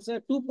questions,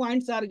 2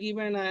 points are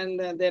given, and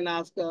then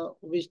ask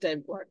which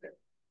type quadrant.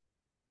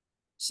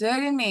 Sir,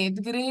 in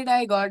 8th grade,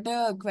 I got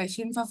a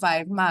question for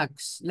 5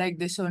 marks, like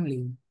this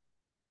only.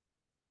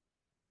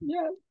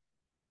 Yeah,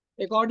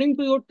 according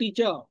to your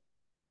teacher.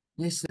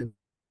 Yes, sir.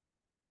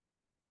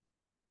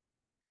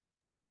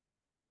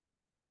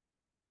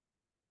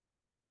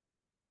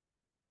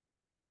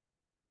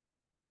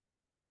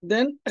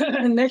 Then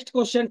next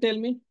question, tell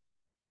me.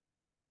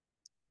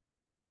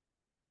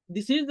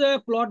 This is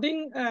a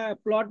plotting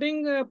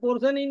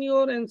portion in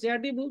your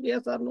NCERT book,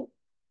 yes or no?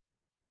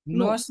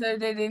 No, No. sir,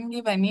 they didn't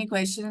give any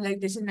question like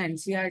this in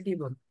NCERT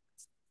book.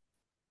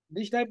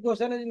 This type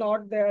question is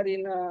not there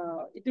in,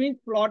 it means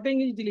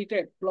plotting is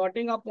deleted.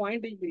 Plotting a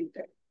point is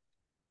deleted.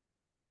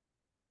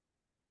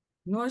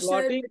 No, sir,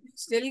 Plotting, but we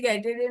still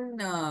get it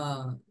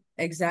in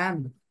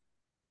exam.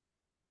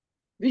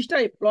 which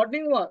type?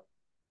 Plotting what?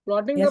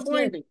 Plotting the Yes, sir.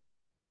 point.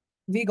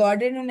 We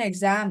got it in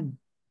exam.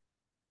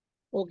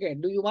 Okay,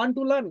 do you want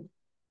to learn?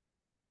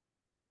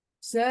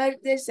 Sir,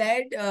 they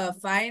said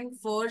find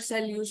 4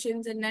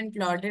 solutions and then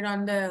plot it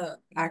on the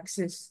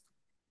axis.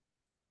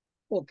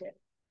 Okay,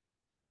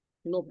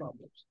 no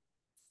problems.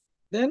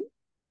 Then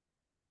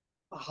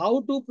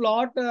how to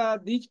plot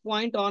this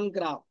point on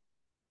graph?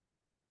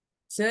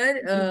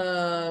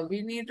 Sir,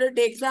 we need to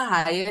take the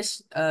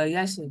highest.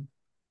 Yes, sir.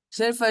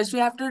 Sir, first we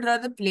have to draw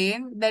the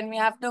plane, then we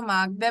have to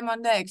mark them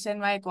on the x and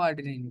y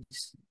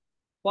coordinates.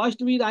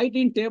 First we write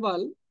in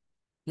table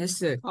Yes,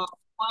 sir.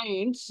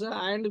 points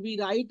and we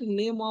write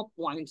name of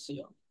points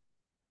here.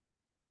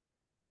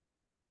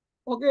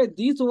 Okay,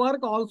 this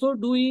work also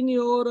do in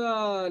your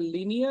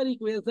linear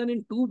equation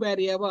in 2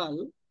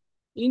 variable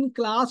in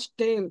class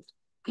 10th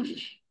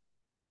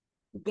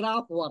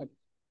graph work.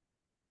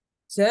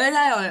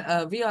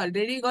 Sir, we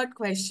already got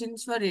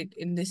questions for it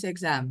in this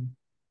exam.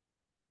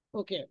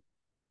 Okay,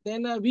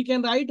 then we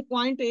can write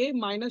point A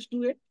minus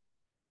 2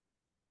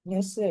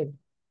 Yes, sir.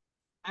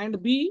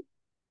 and B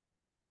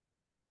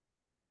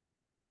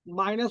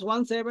minus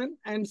 1 7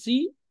 and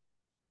C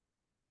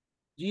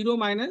 0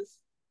 minus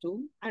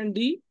 2 and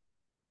D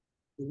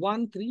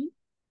 1 3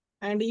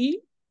 and E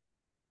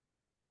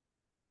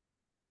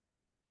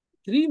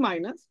 3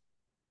 minus.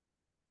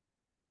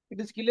 It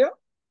is clear?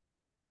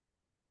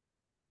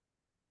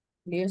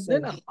 Yes, sir.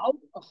 Then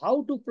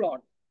how to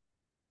plot?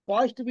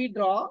 First we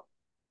draw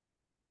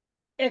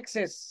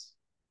axis.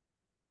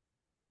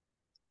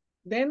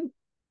 Then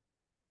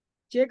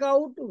check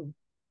out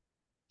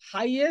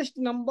highest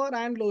number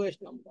and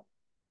lowest number.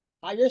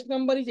 Highest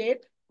number is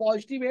 8,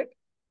 positive 8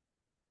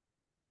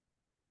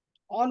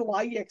 on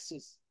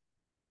y-axis.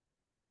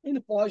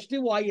 In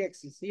positive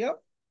y-axis here.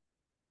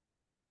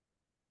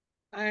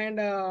 And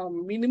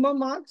minimum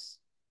marks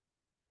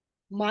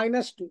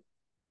minus 2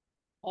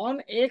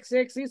 on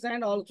x-axis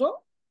and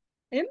also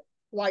in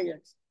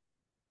y-axis.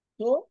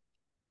 So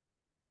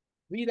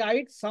we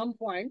write some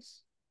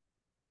points.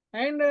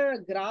 And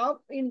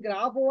in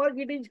graph work,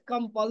 it is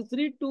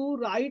compulsory to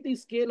write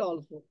scale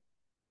also.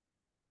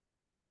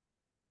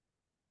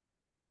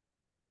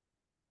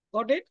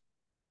 Got it?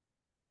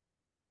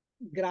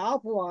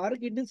 Graph work,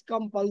 it is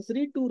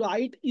compulsory to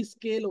write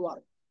scale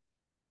work.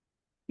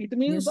 It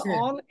means Yes, sir.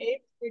 on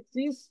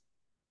x-axis,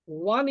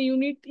 1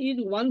 unit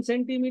is 1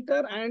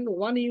 centimeter and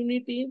 1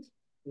 unit is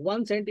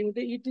 1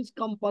 centimeter. It is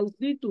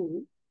compulsory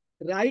to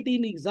write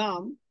in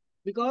exam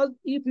because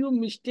if you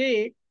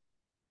mistake,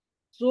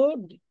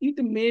 so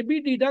it may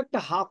be deduct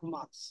half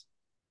marks.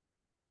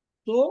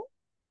 So,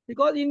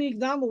 because in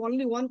exam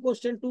only 1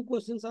 question, 2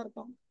 questions are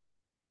come.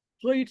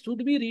 So it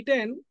should be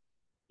written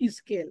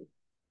scale.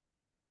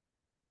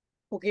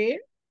 Okay.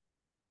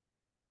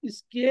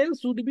 Scale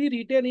should be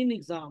written in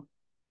exam.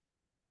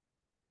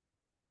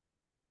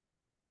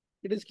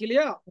 It is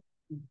clear?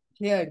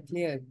 Clear,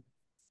 clear.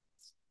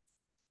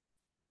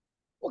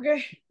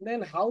 Okay.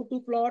 Then how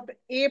to plot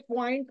a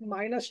point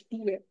minus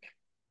 2 8?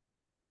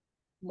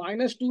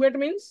 Minus 2 8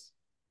 means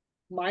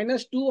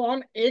minus 2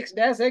 on x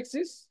dash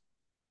axis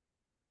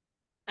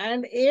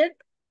and 8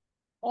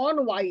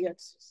 on y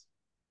axis.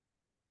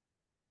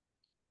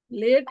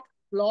 Let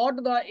plot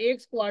the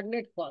x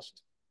coordinate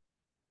first.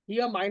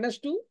 Here minus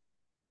 2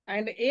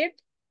 and 8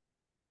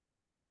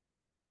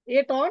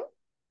 on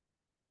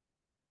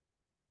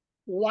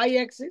y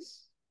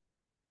axis.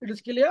 It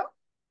is clear?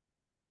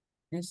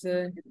 Yes,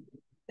 sir.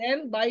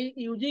 Then by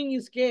using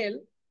scale,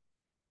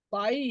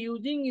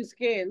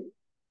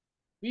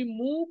 we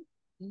move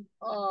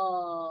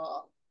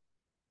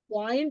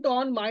point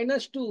on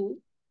minus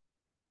 2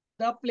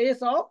 the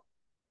place of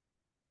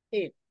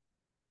 8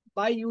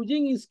 by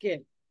using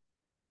scale.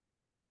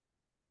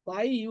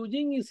 By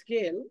using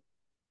scale,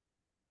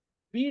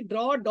 we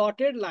draw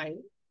dotted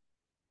line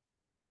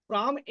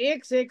from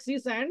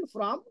x-axis and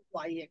from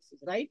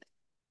y-axis, right?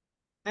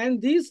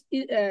 And this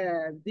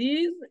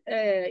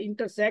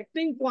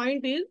intersecting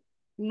point is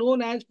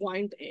known as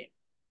point A.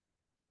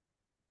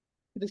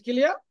 It is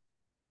clear?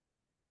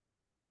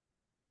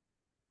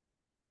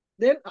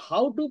 Then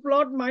how to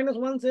plot minus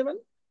 1 7?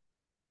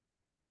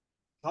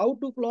 How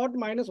to plot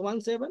minus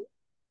 1 7?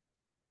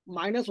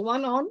 Minus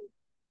 1 on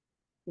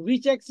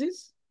which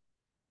axis?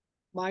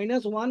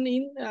 Minus 1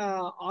 in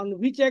on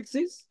which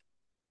axis?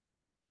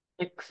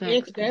 X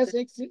dash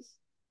axis.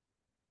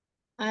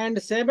 And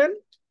 7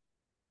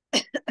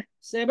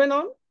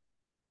 on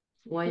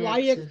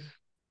y axis.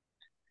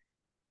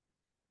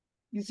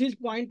 This is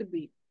point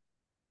B.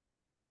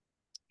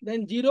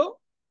 Then 0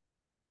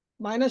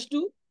 minus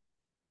 2.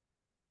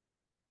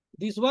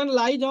 This one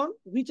lies on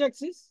which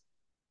axis?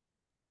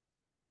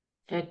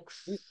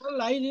 X. This one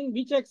lies in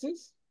which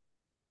axis?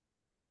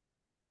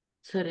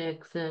 Sir,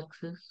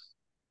 x-axis.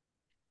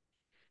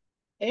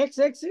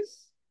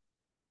 X-axis.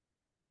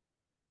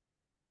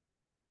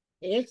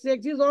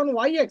 X-axis on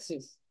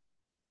y-axis.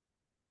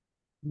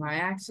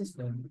 Y-axis,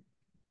 sir.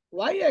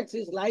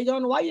 Y-axis lies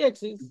on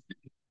y-axis.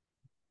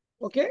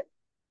 Okay.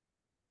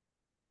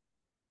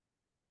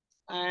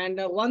 And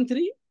 1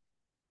 3.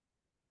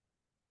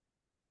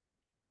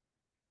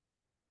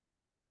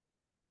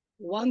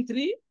 1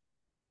 3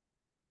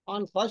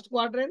 on first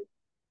quadrant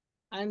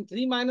and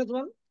 3 minus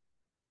 1.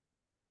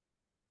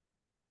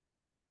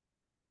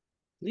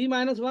 3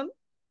 minus 1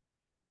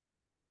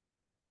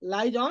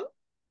 lies on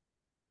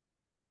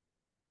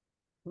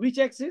which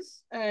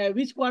axis?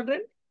 Which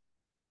quadrant?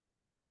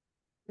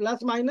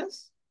 Plus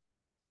minus?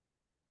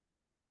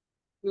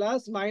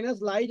 Plus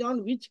minus lies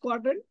on which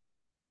quadrant?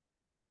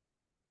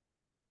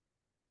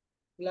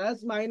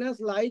 Plus minus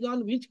lies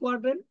on which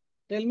quadrant?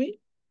 Tell me.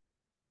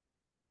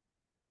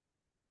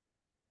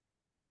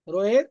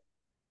 Rohit,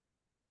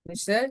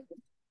 Yes, sir.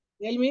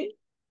 tell me.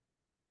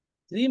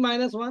 3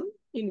 minus 1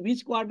 in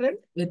which quadrant?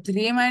 The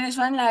 3 minus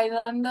 1 lies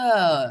on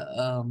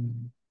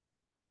the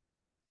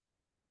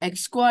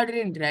x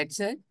quadrant, right,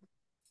 sir?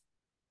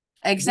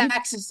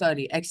 X-axis,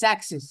 sorry,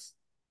 x-axis.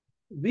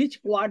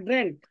 Which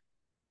quadrant?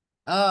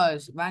 1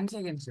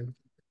 second, sir.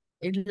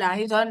 It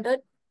lies on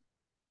the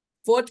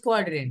fourth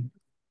quadrant.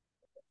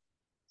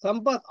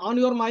 Sampath, on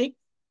your mic.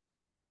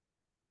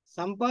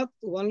 Sampath,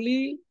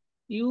 only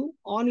you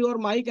on your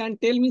mic and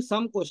tell me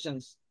some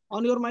questions.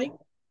 On your mic.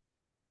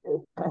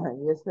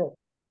 Yes, sir.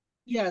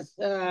 Yes.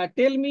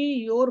 Tell me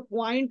your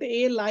point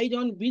A lies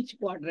on which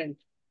quadrant?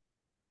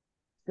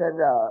 Sir,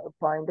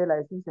 point A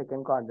lies in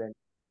second quadrant.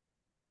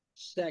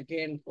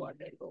 Second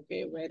quadrant.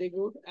 Okay, very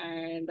good.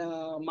 And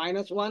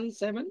minus 1,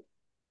 7.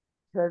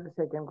 Sir,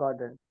 second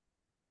quadrant.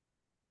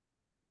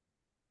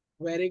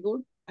 Very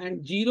good.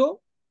 And 0,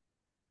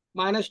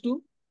 minus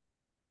 2.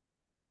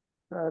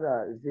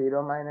 Sir,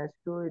 0 minus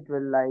 2, it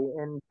will lie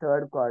in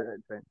third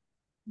quadrant.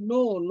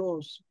 No, no.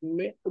 Sir,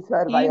 In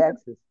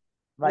y-axis.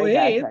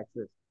 Y-dash Rohit,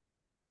 axis.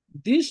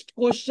 this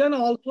question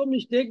also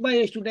mistake by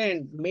a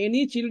student.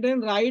 Many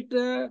children write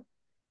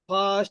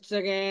first,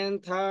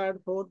 second, third,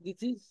 fourth.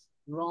 This is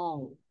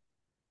wrong.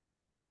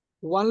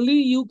 Only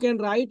you can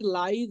write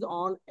lies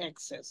on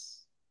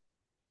axis.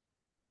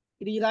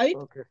 It is right?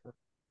 Okay, sir.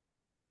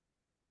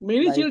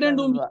 Many Lies children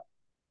do on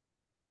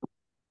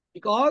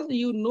because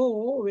you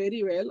know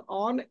very well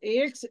on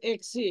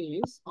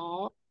x-axis,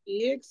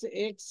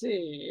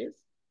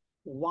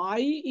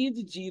 y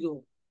is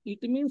 0.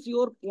 It means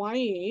your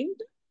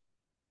point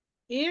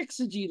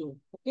x0.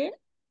 Okay.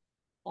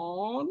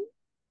 On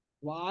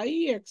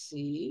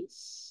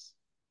y-axis,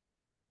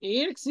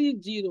 x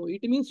is 0.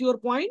 It means your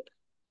point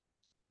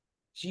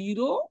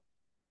 0.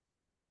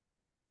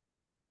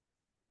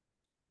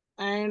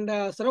 And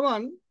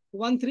Sravan,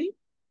 1, 3.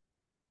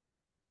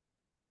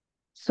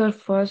 Sir,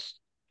 first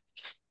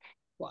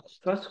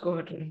First.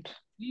 quadrant.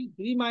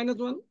 3 minus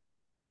 1.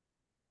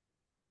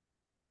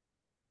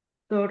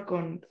 Third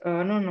quadrant.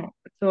 No.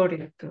 Third,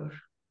 yeah, third.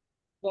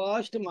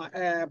 First,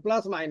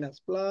 plus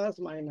minus, plus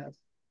minus.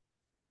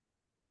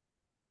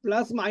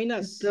 Plus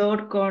minus.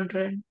 Third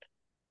quadrant.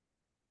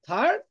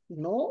 Third?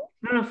 No.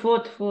 No,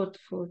 fourth.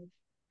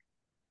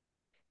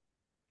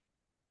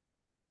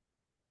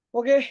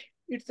 Okay,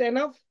 it's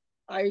enough.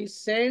 I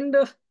send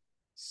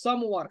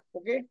some work.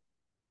 Okay.